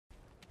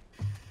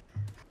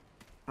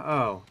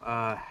Oh,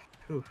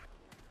 oof.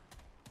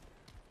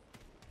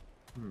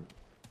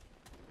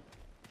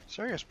 This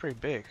area's pretty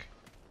big.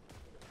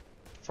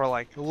 For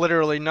like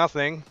literally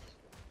nothing.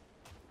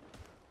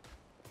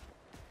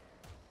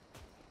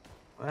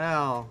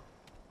 Well,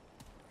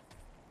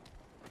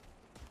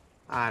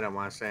 I don't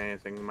want to say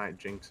anything that might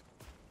jinx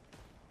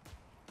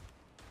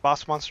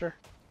Boss monster?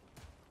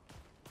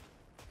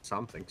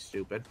 something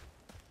stupid.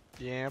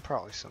 Yeah,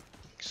 probably something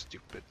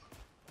stupid.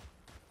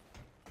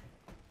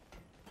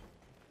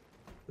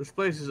 This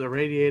place is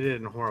irradiated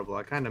and horrible.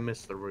 I kind of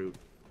miss the route.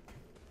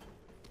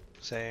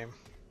 Same.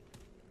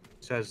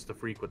 Says the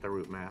freak with the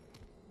root map.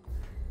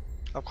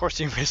 Of course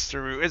you missed the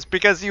root. It's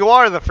because you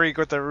are the freak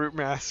with the root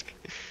mask.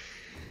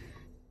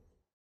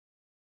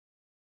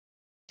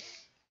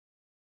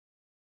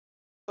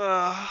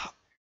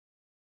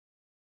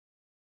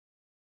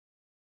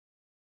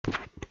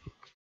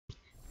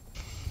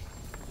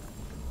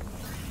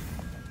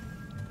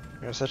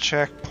 There's a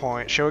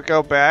checkpoint. Should we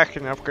go back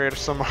and upgrade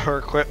some of our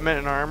equipment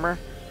and armor?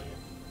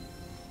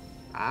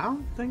 I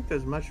don't think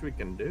there's much we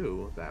can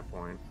do at that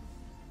point.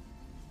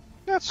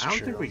 That's I don't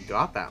true. think we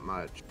got that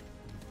much.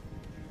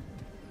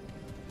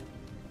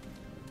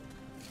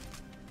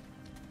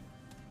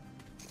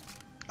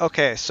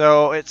 Okay,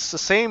 so it's the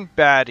same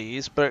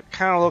baddies, but it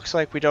kind of looks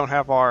like we don't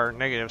have our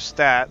negative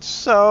stats,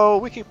 so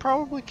we can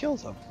probably kill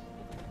them.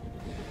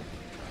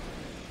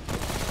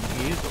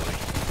 Easily.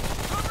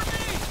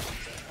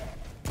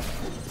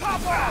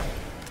 Pop off!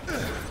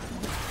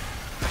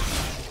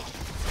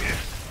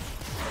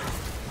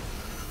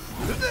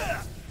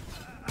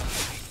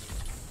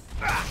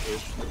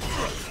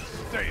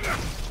 There you go.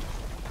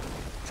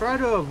 Try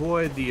to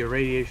avoid the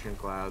irradiation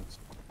clouds.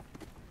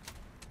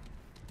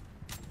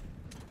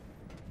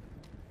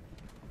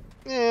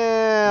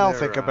 Yeah, I'll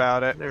think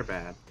about it. They're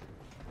bad.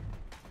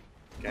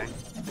 Okay.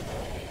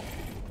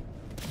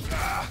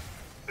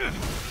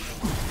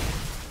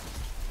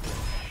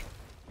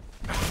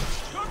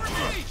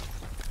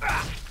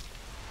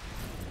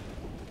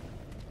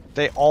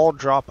 They all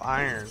drop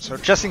iron, so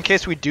just in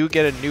case we do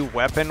get a new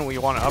weapon we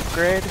want to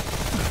upgrade,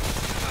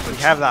 we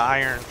have the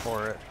iron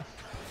for it.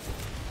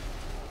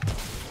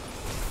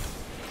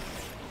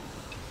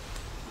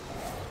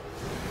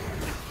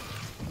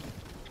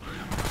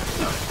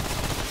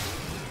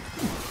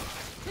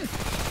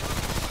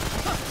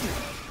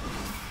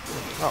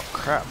 Oh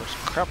crap, there's a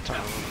crap ton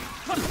of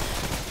them.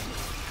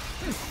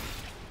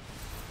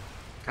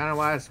 Kind of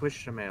why I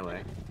switched to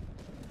melee.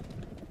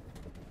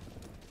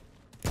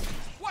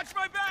 Watch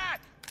my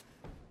back!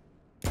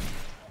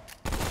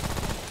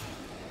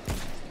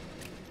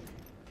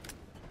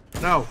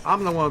 No,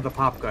 I'm the one with the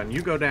pop gun.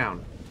 You go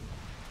down.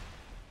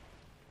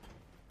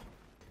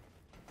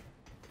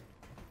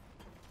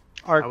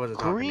 I Are wasn't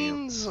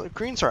talking to you.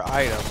 greens are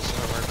items, if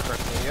I remember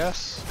correctly,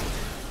 yes?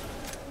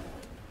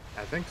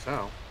 I think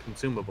so.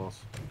 Consumables,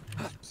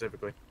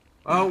 specifically.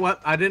 Oh,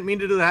 what? I didn't mean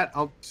to do that.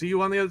 I'll see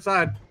you on the other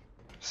side.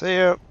 See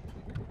you.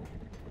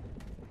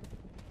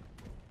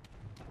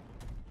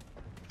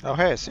 Oh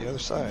hey, it's the other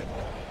side.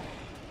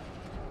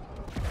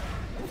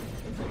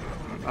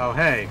 Oh,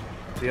 hey.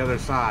 The other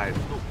side.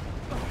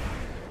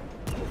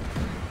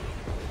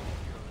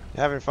 You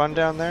having fun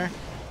down there?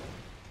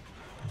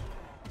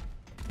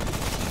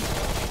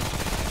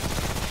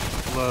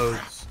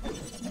 Loads.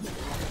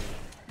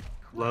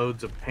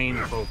 Loads of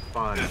painful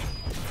fun.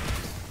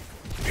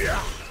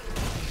 Yeah.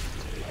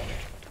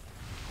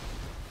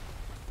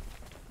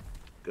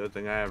 Good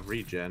thing I have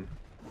regen.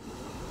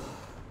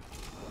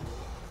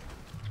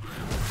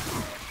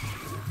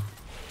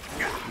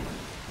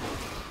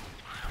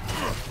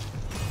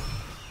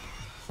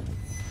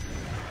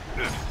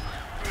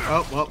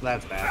 Oh, well,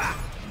 that's bad.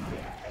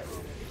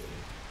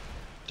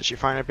 Did you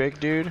find a big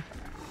dude?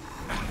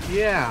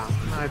 Yeah,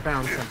 I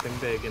found something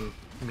big and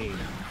mean.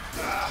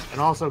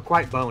 And also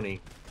quite bony.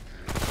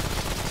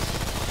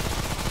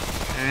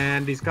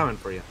 And he's coming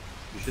for you.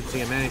 You should see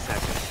him any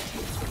second.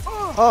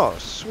 Oh,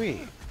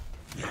 sweet.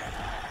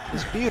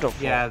 He's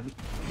beautiful. Yeah,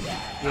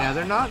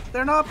 they're not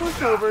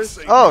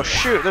pushovers. Oh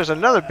shoot, there's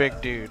another big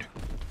dude.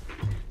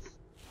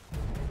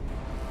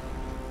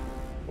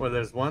 Where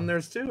there's one,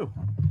 there's two.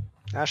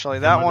 Actually,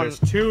 And that where one. there's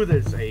two,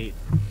 there's 8.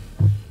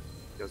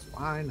 Because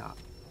why not?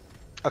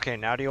 Okay,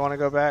 now do you want to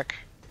go back?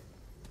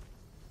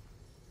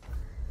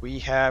 We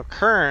have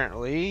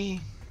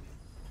currently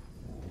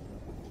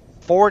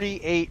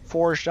 48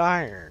 forged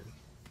iron.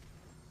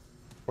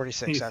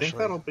 46 You actually. think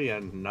that'll be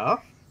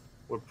enough?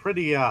 We're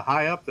pretty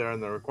high up there in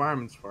the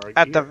requirements for our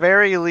At gear. the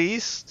very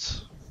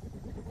least,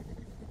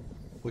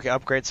 we can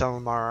upgrade some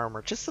of our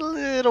armor just a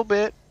little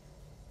bit.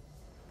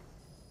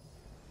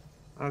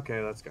 Okay,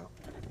 let's go.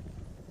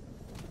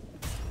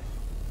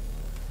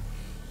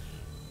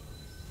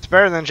 It's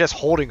better than just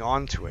holding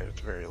on to it at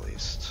the very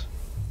least.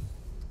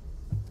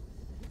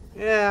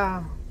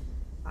 Yeah,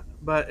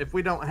 but if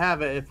we don't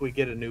have it, if we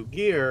get a new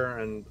gear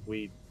and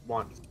we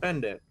want to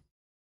spend it,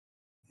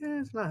 yeah,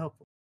 it's not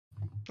helpful.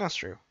 That's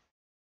true.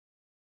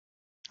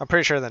 I'm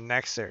pretty sure the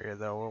next area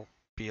though will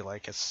be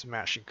like a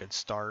smashing good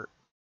start.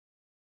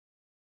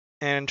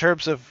 And in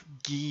terms of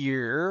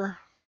gear,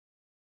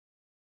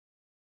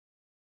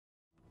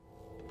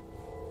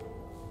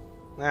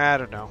 I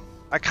don't know.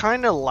 I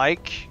kind of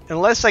like,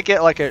 unless I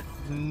get like a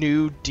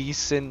new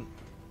decent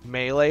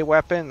melee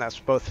weapon that's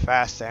both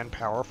fast and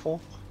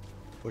powerful,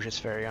 which is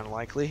very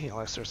unlikely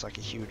unless there's like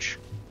a huge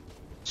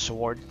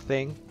sword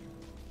thing.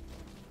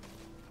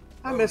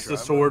 I missed the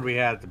sword we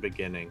had at the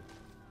beginning.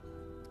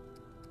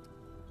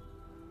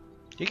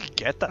 You can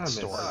get I that miss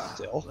sword that.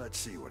 still. Let's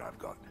see what I've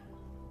got.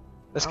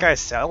 This guy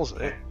sells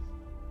it.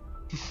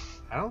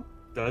 I don't.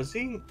 Does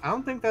he? I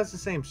don't think that's the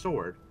same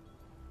sword.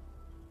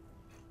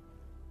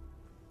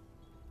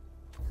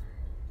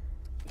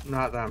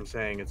 Not that I'm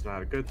saying it's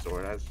not a good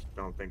sword. I just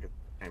don't think it's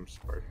the same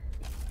sword.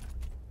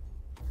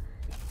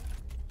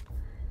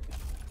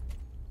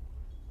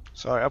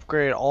 So I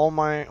upgrade all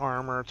my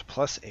armor to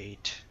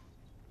 +8.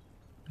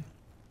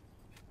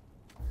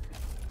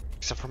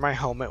 Except for my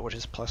helmet, which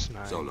is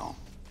 +9. So long.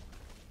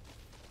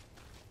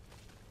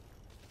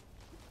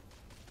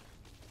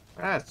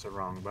 That's the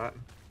wrong button.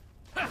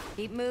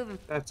 Keep moving.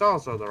 That's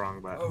also the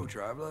wrong button. Oh,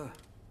 traveler.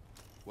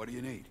 What do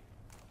you need?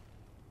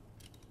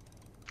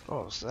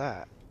 What was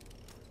that?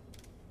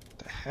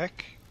 The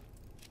heck?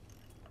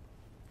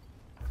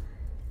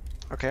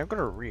 Okay, I'm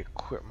gonna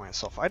re-equip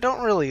myself. I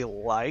don't really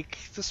like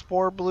the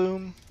Spore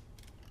Bloom.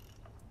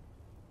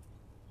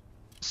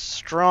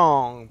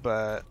 Strong,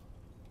 but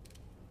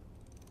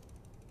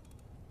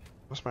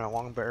what's my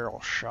long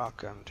barrel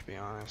shotgun, to be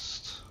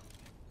honest?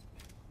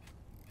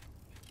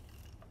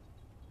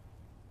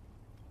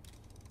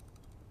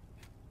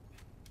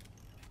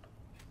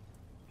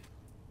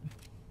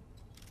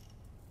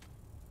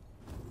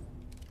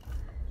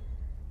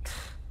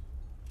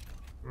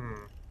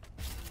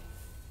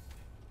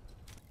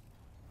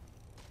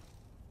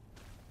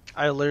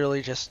 I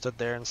literally just stood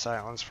there in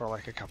silence for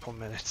like a couple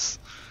minutes.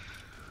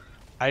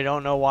 I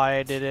don't know why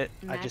I did it.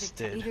 I just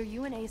did. Either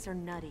you and Ace are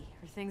nutty,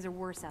 or things are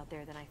worse out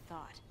there than I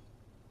thought.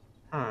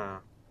 Huh.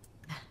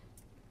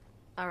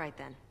 All right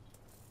then.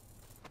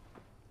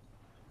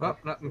 Oh,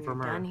 nothing from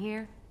her. Done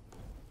here.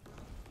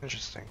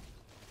 Interesting.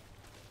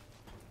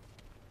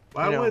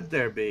 Why You know. would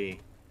there be?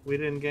 We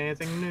didn't get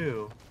anything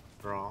new,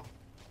 for all.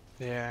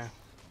 Yeah.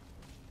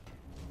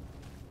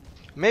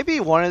 Maybe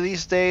one of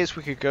these days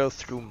we could go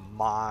through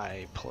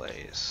my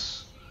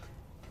place.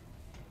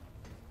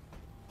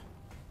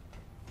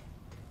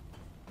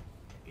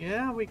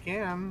 Yeah, we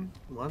can.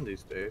 One of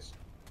these days.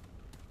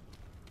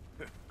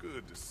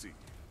 Good to see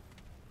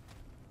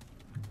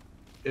you.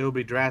 It'll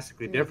be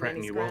drastically New different,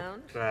 and Lenny's you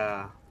ground?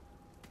 won't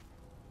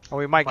Or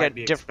we might quite get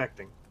be different.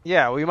 expecting.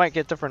 Yeah, we might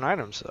get different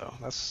items though.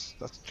 That's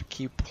the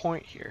key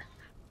point here.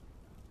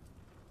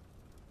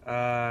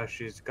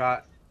 She's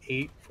got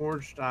 8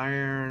 forged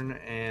iron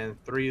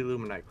and 3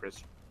 luminite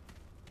crystals.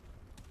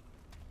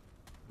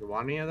 You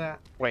want any of that?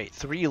 Wait,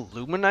 3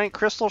 luminite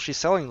crystal? She's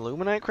selling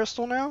luminite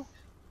crystal now?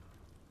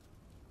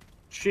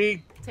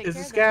 She Take is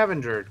care a then.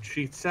 scavenger.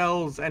 She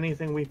sells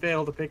anything we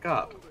fail to pick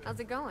up. How's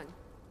it going?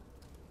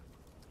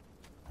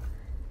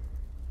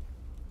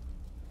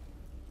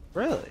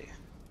 Really?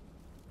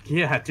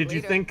 Yeah, did you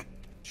Later. think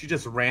she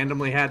just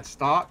randomly had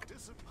stock?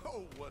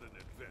 Oh, what an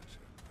adventure.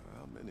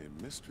 How many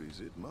mysteries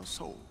it must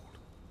hold.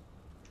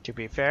 To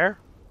be fair,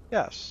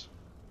 yes.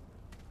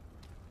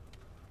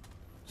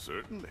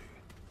 Certainly.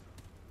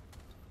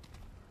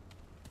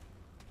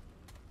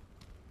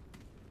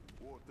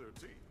 War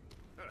 13.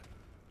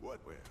 What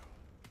well?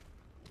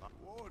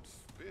 Ward's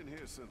been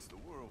here since the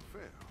world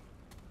fell.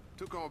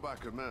 Took on by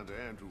Commander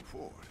Andrew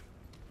Ford.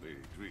 May he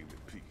dream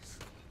in peace.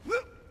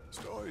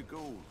 Story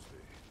goes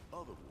the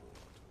other ward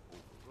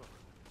overrun.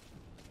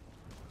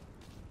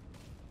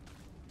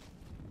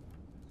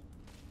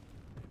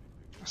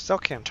 I still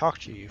can't talk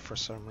to you for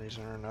some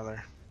reason or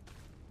another.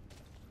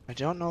 I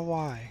don't know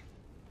why.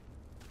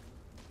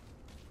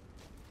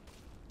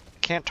 I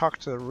can't talk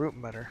to the root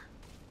meter.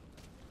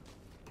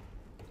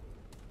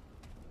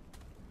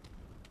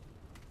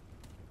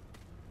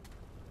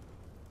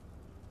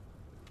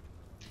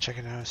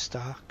 Checking out his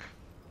stock.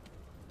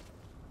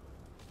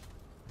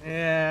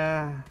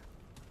 Yeah,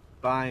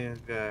 buying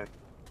a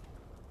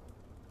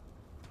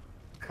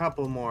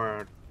couple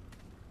more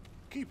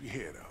Keep your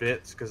head up.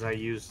 bits because I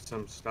used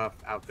some stuff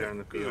out there in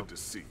the Good field. to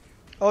see you.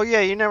 Oh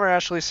yeah, you never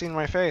actually seen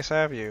my face,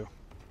 have you?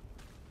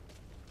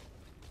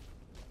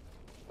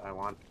 I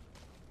want.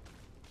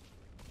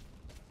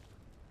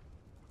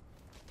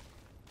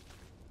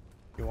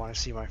 You want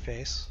to see my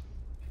face?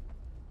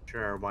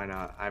 Sure, why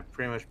not? I've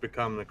pretty much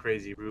become the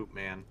crazy root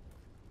man.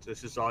 So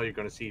this is all you're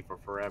gonna see for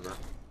forever.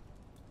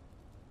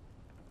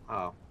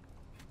 Oh,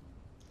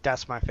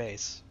 That's my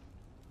face.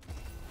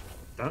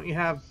 don't you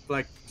have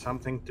like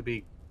something to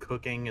be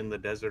cooking in the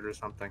desert or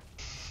something?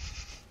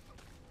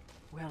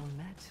 Well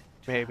met.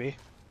 Maybe.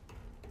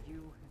 You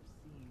have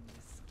seen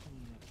the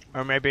scheme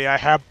Or maybe I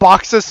have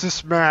boxes to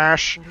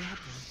smash! of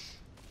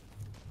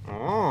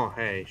Ardent. Oh,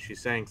 hey,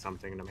 she's saying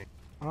something to me.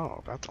 Oh,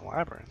 about the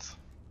labyrinth.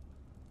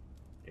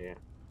 Yeah.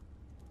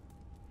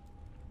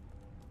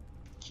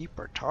 Keep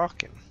her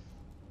talking.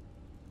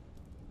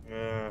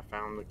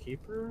 Found the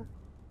keeper.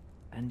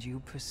 And you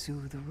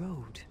pursue the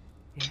road.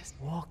 Yes.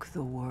 Walk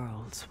the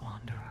worlds,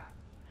 wanderer.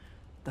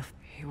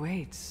 He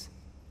waits.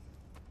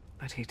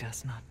 But he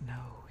does not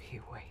know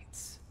he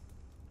waits.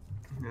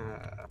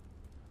 Uh,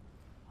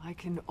 I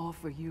can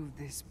offer you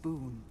this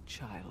boon,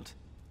 child.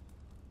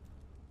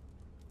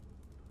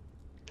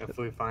 if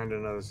we find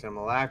another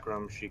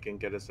simulacrum, she can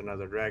get us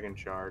another dragon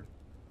shard.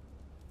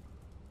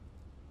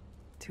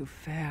 To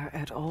fare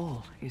at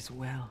all is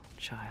well,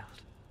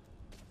 child.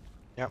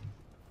 Yep.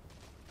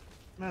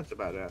 That's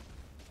about it.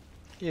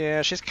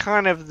 Yeah, she's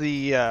kind of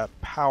the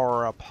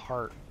power-up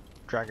heart,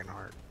 dragon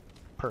heart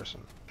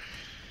person.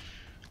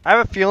 I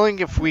have a feeling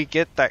if we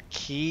get that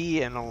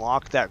key and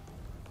unlock that,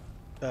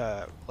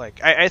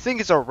 I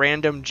think it's a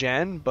random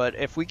gen, but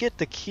if we get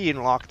the key and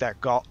unlock that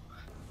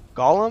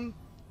golem,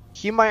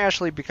 he might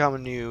actually become a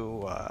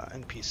new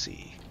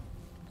NPC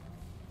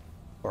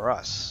for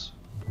us,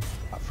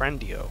 a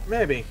friendio.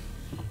 Maybe.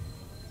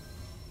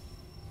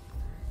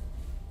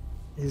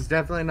 He's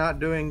definitely not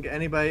doing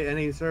anybody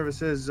any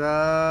services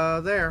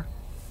there.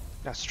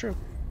 That's true.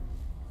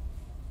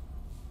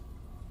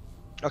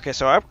 Okay,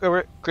 so I've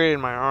upgraded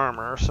my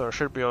armor, so I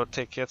should be able to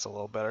take hits a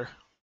little better.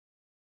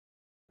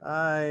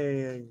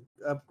 I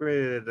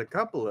upgraded a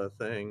couple of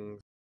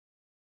things.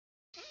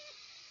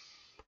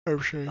 I'm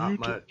sure Not you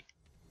much. did.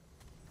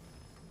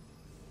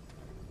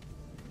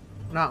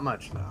 Not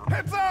much though.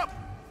 Heads up!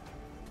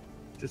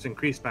 Just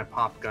increased my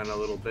pop gun a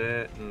little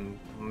bit and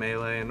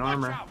melee and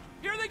armor.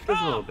 Here they Just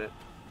a little bit.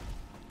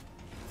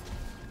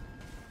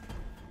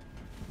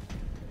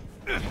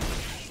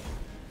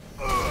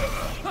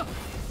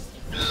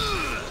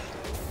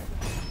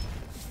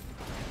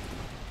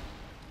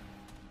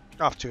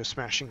 Off to a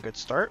smashing good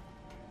start.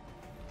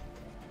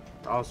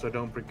 Also,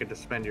 don't forget to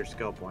spend your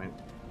skill point.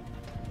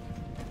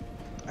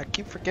 I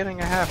keep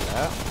forgetting I have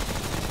that.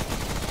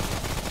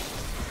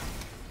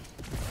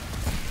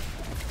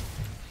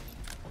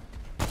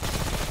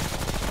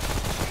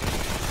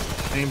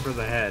 Aim for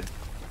the head.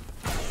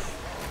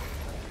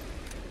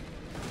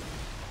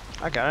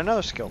 I got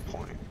another skill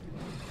point.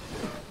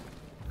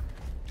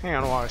 Hang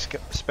on while I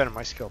spend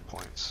my skill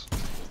points.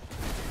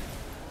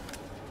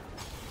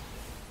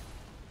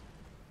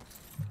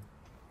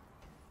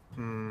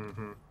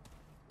 Mm-hmm.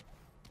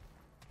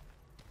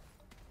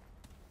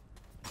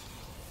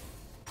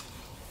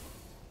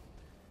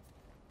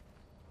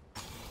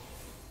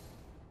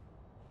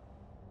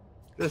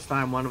 This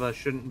time, one of us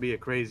shouldn't be a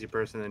crazy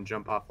person and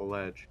jump off a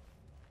ledge.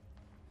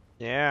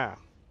 Yeah.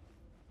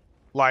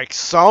 Like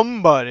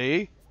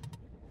somebody.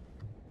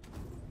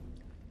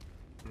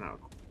 No.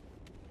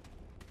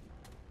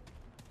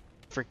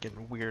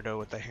 Freaking weirdo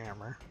with the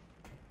hammer.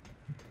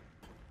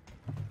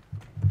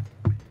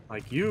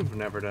 Like you've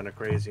never done a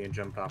crazy and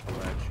jumped off a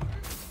ledge.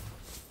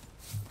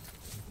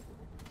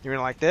 You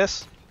mean like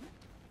this?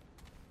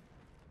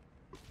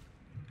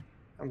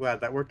 I'm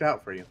glad that worked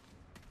out for you.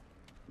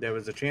 There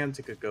was a chance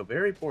it could go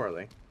very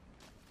poorly.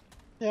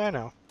 Yeah, I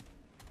know.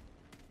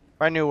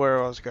 I knew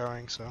where I was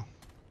going, so.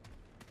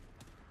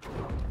 Did you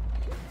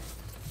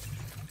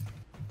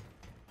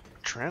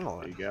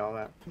Adrenaline. get all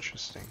that?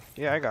 Interesting.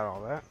 Yeah, I got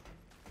all that.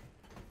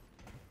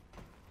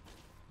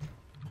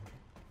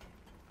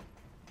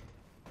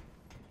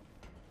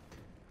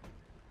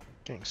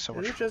 Getting so Is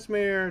much. it just me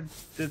or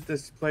did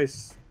this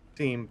place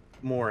seem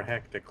more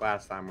hectic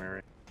last time we were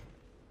in?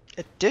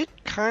 It did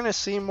kind of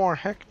seem more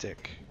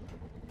hectic.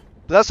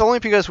 But that's only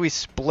because we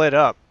split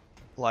up,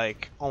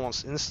 like,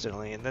 almost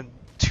instantly, and then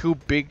two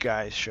big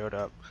guys showed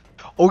up.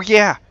 Oh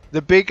yeah,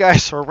 the big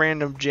guys are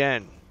random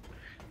gen.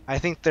 I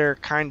think they're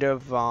kind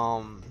of,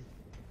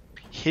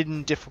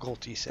 hidden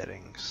difficulty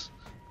settings.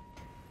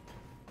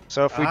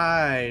 So if we...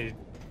 I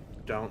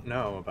don't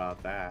know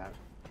about that.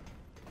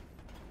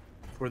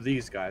 For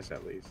these guys,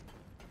 at least.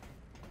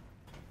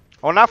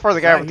 Well, not for the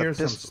guy I with the hear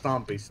some pistol.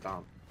 stompy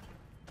stomp.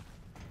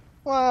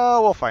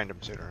 Well, we'll find him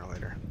sooner or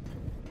later.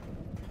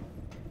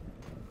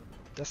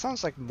 That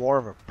sounds like more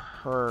of a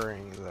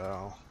purring,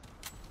 though.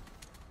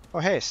 Oh,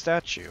 hey,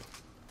 statue.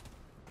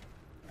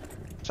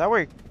 Is that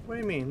where... What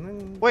do you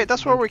mean? Wait,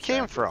 that's where we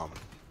came from.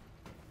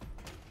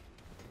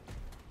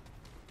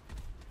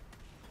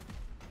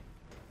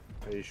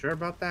 Are you sure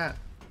about that?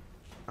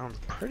 I'm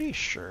pretty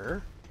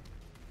sure.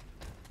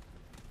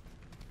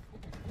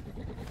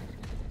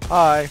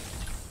 Hi.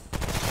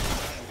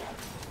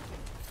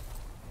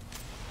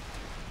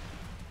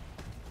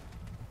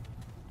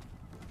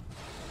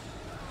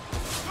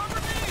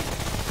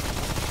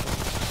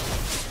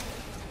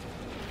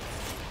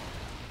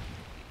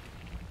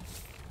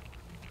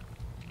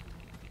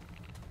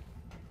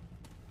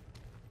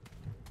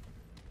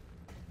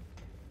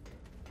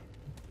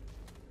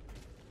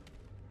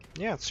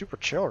 Yeah, it's super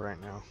chill right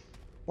now.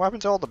 What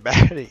happened to all the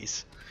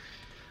baddies?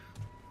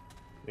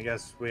 I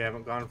guess we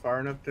haven't gone far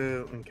enough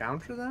to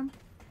encounter them?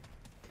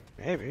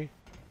 Maybe.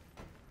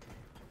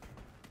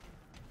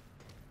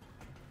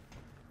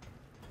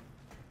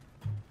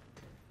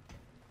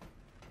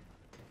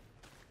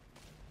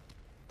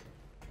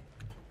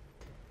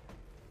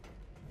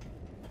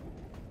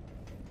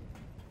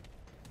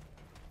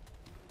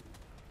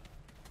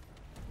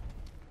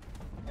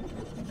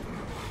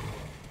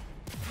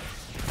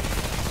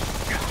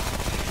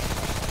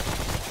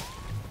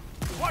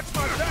 Watch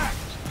my back!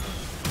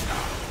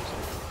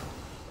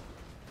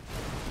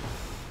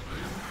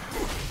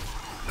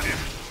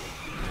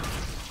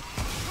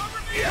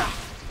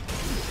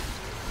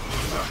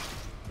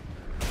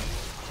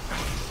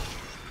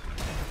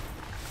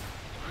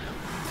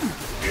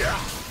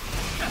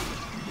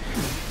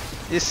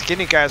 These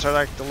skinny guys are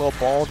like the little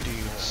ball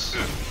dudes.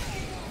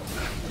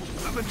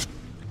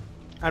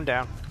 I'm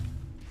down.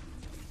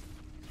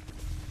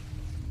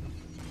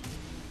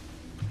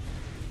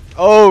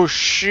 Oh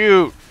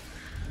shoot!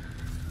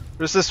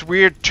 There's this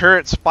weird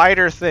turret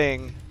spider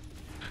thing.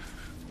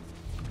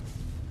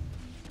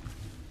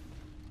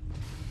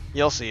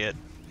 You'll see it.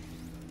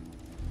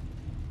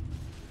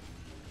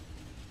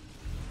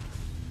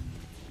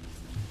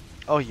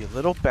 Oh, you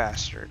little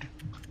bastard.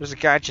 There's a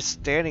guy just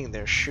standing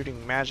there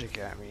shooting magic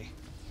at me.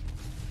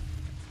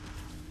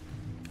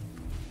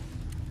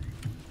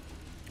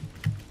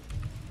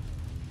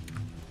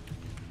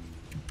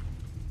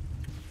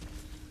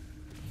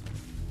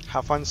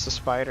 How fun's the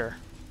spider?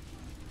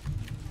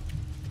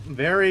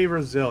 Very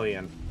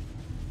resilient.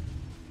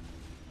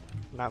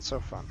 Not so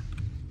fun.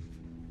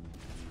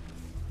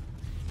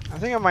 I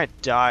think I might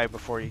die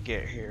before you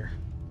get here.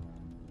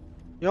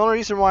 The only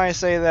reason why I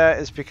say that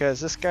is because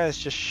this guy's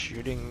just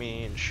shooting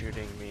me and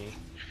shooting me.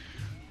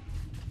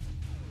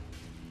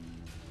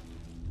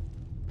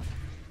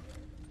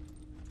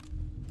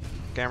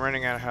 Okay, I'm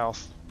running out of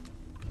health.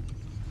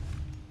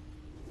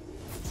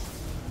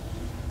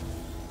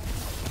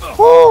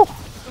 Woo!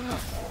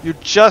 You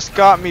just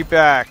got me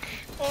back.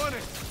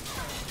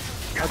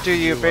 I'll do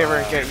you a favor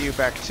and get you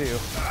back too.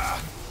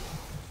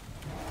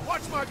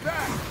 Watch my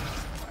back.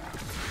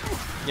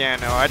 Yeah,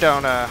 no, I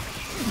don't, I'm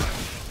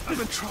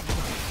in trouble.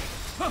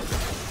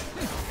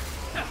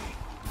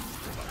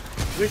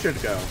 We should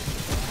go.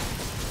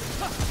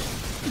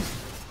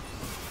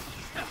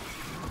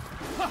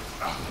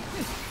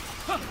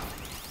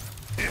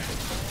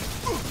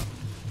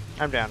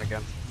 I'm down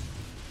again.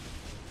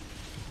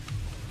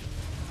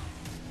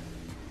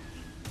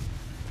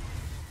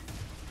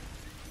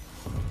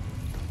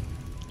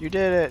 You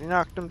did it! You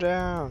knocked him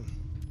down!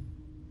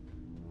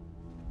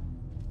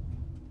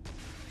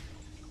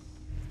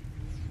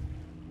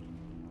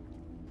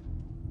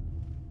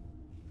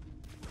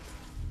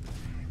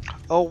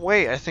 Oh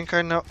wait, I think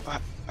I know.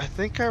 I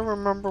think I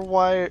remember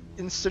why it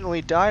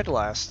instantly died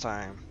last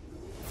time.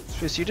 It's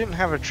because you didn't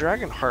have a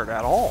dragon heart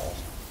at all.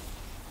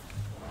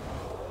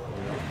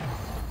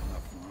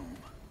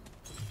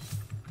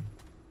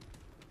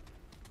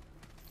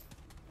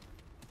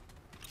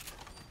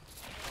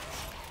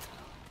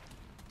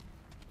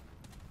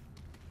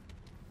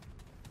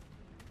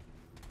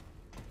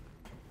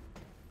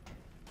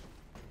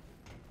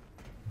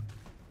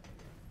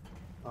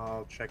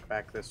 I'll check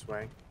back this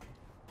way.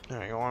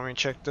 Alright, you want me to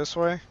check this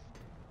way?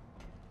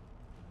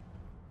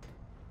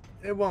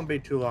 It won't be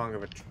too long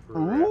of a trip.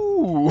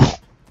 Ooh!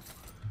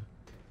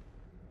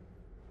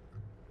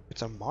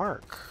 It's a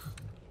mark.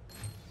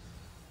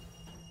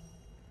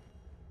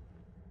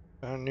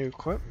 Found new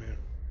equipment.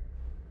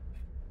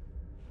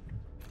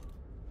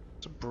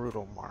 It's a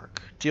brutal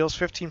mark. Deals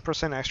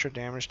 15% extra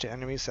damage to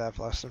enemies that have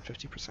less than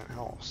 50%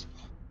 health.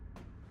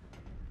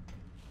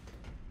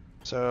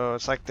 So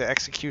it's like the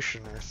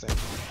executioner thing.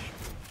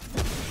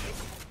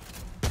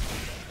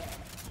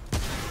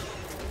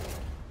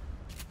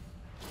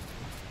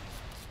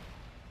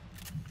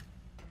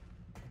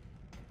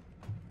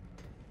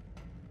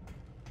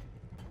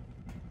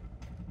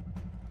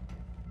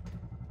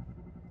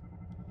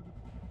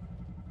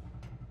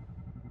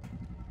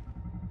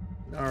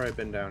 Alright,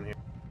 been down here.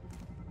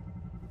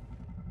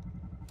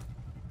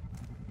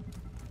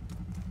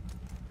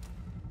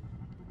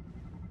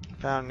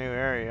 Found a new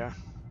area.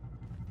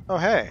 Oh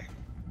hey!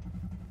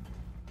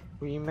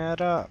 We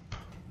met up.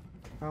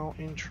 How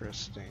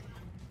interesting.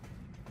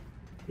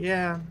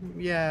 Yeah,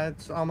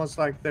 it's almost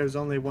like there's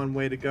only one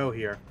way to go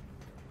here.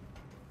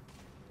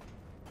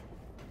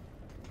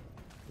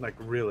 Like,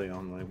 really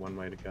only one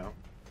way to go.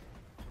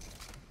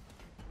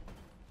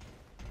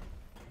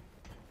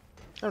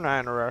 I'm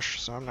not in a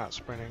rush, so I'm not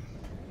sprinting.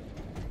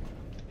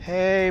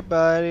 Hey,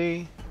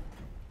 buddy.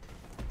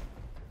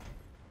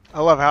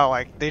 I love how,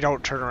 like, they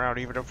don't turn around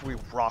even if we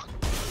walk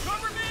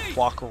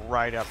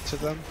right up to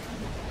them.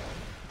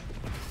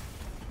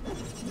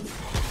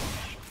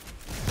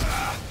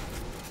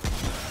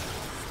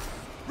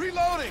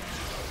 Reloading.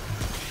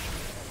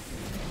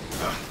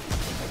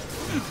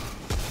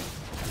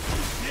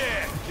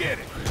 Yeah, get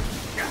it.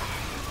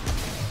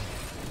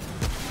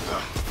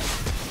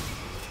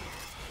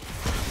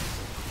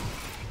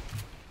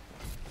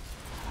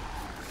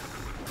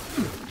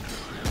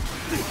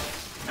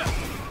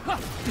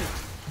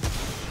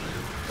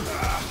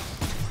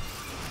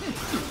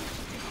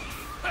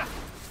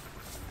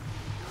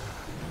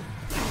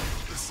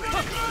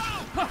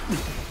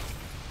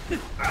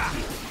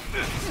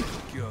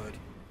 Good.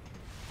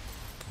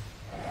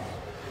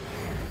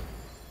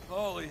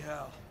 Holy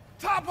hell.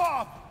 Top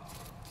off!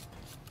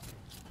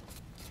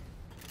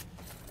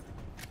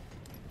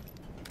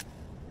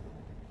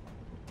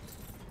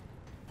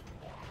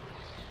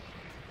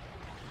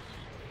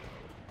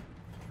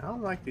 I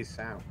don't like these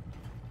sounds.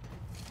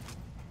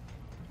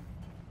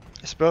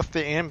 It's both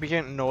the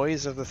ambient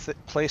noise of the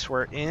place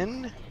we're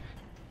in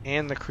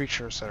and the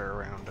creatures that are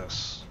around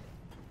us.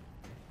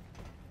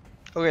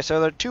 Okay, so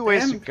there are two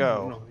ways to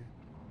go. No,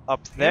 Up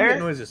ambient there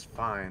noise is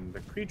fine.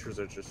 The creatures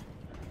are just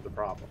the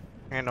problem.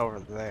 and over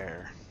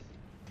there.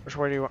 Which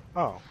way do you want?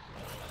 Oh.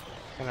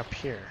 And up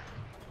here.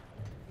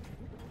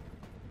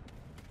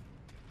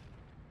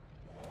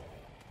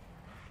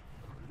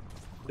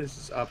 This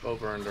is up,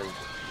 over, under.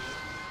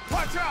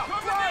 Watch out!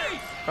 Fire!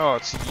 Oh,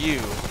 it's you.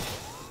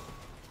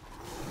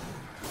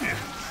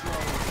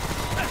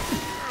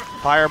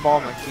 Fireball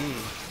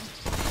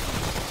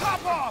McGee.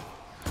 Top off!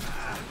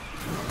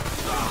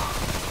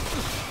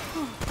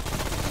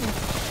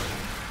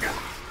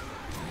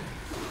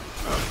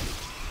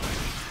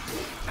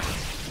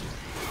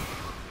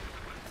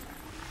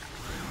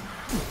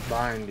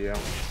 Behind you.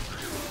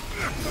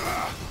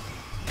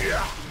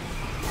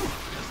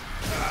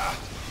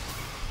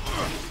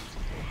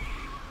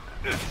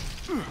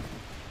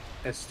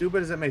 As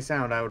stupid as it may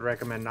sound, I would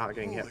recommend not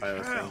getting hit by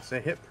those things. They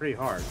hit pretty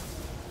hard.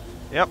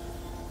 Yep.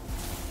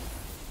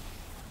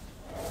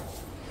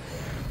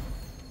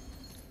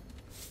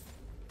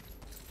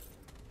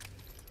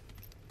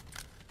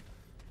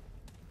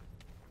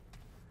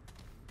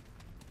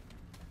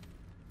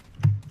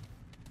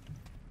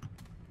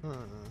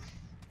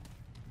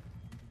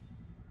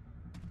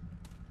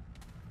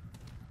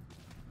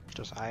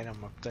 Just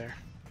item up there.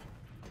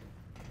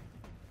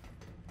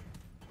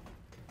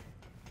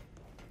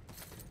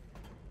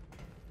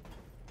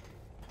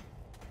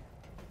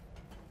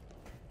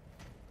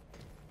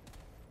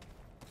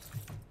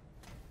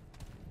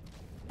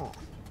 Oh.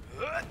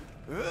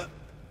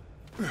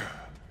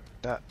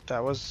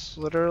 That was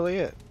literally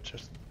it.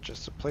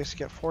 Just a place to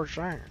get forged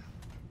iron.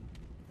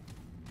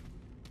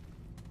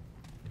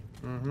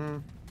 Mm-hmm.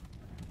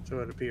 So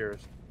it appears.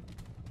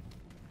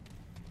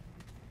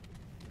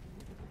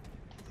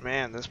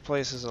 Man, this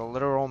place is a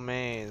literal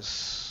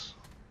maze.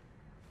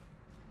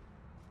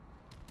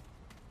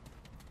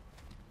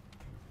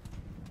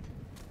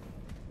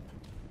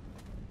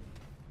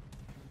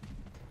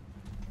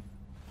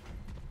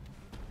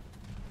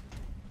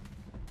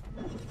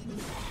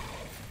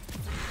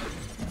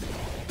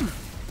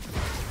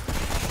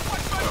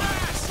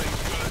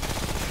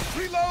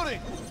 Reloading!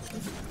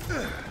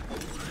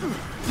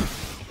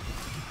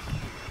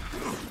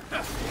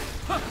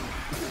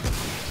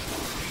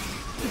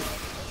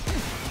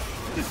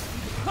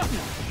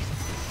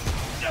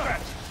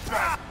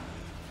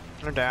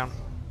 They're down.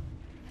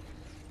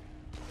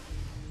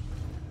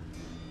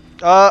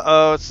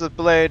 Uh-oh, it's the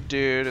blade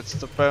dude. It's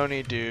the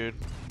bony dude.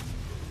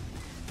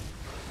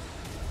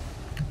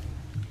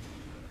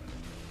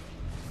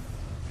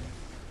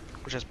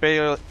 Which is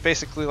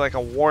basically like a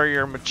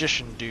warrior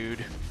magician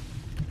dude.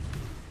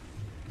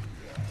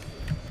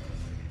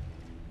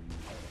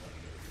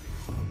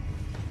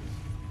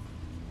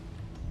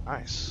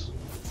 Nice.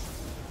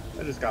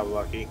 I just got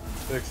lucky.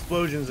 The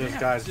explosions those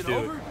guys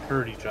do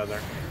hurt each other.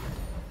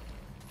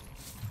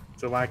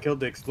 So I killed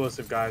the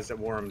explosive guys that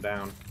wore them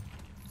down.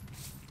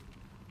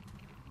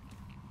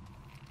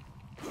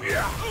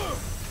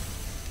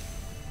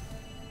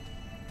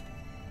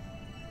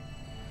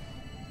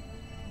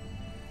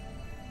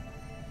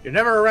 You're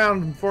never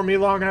around for me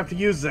long enough to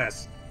use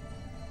this.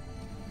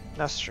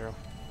 That's true.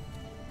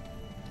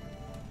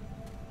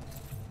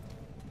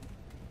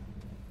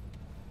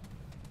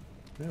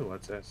 Ooh,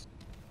 what's this?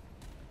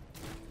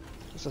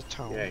 It's a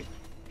tome. Yay.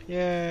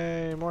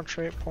 Yay, more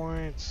trait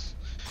points.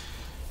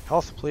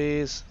 Health,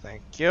 please.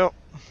 Thank you.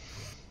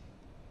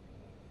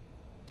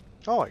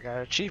 Oh, I got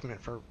an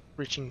achievement for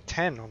reaching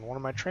 10 on one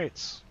of my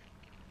traits.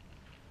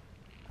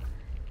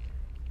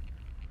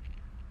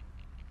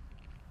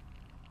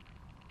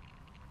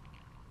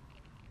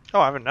 Oh,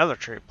 I have another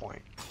trait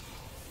point.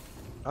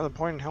 Another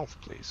point in health,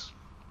 please.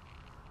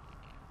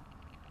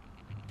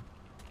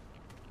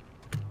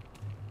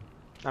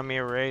 I'm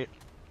irradiated.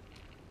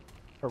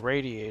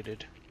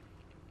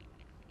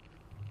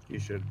 You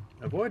should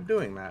avoid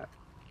doing that.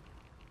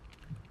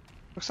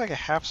 Looks like it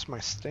halves my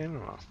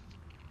stamina.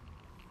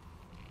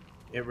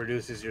 It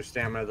reduces your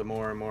stamina the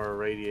more and more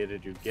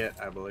irradiated you get,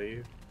 I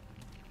believe.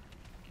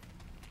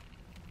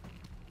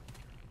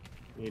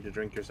 You need to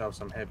drink yourself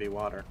some heavy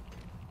water.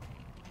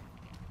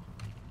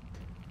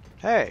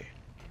 Hey!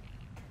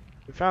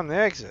 We found the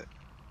exit.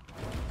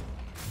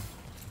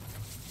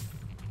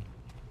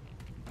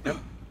 Yep.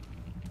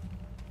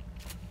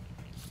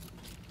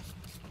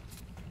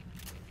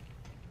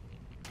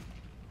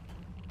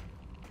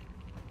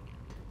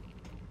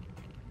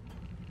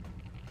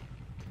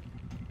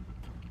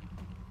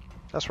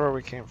 That's where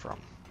we came from.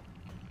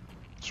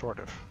 Sort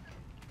of.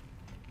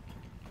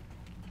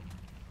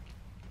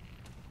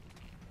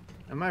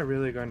 Am I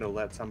really going to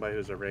let somebody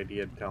who's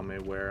irradiated tell me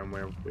where and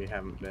where we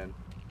haven't been?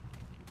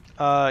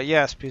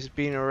 Yes, because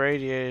being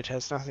irradiated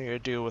has nothing to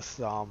do with,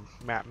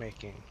 map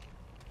making.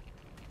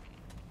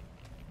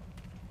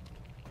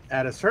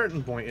 At a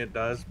certain point it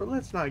does, but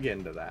let's not get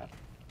into that.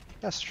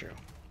 That's true.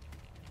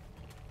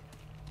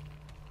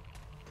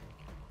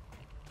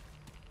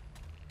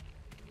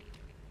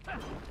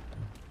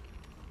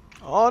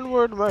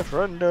 Onward, my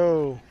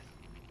friendo!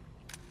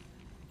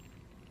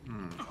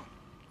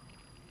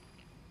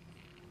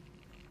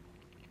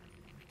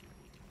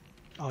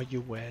 Are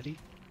you ready?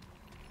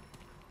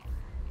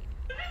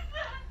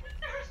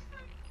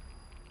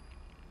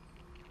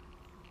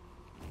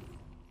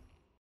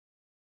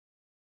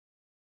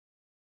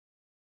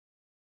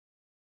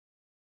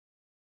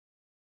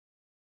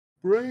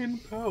 Brain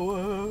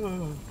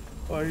power.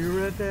 Are you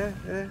ready?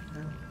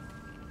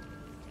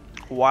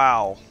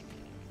 Wow.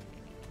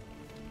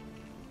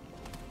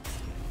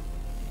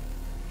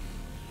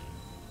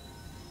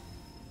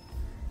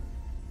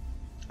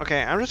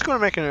 Okay, I'm just going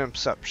to make an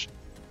assumption.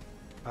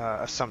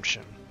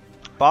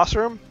 Boss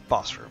room?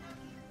 Boss room.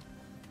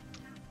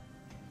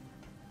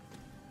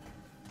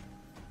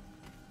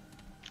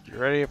 You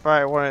ready to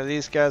fight one of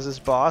these guys as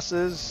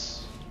bosses?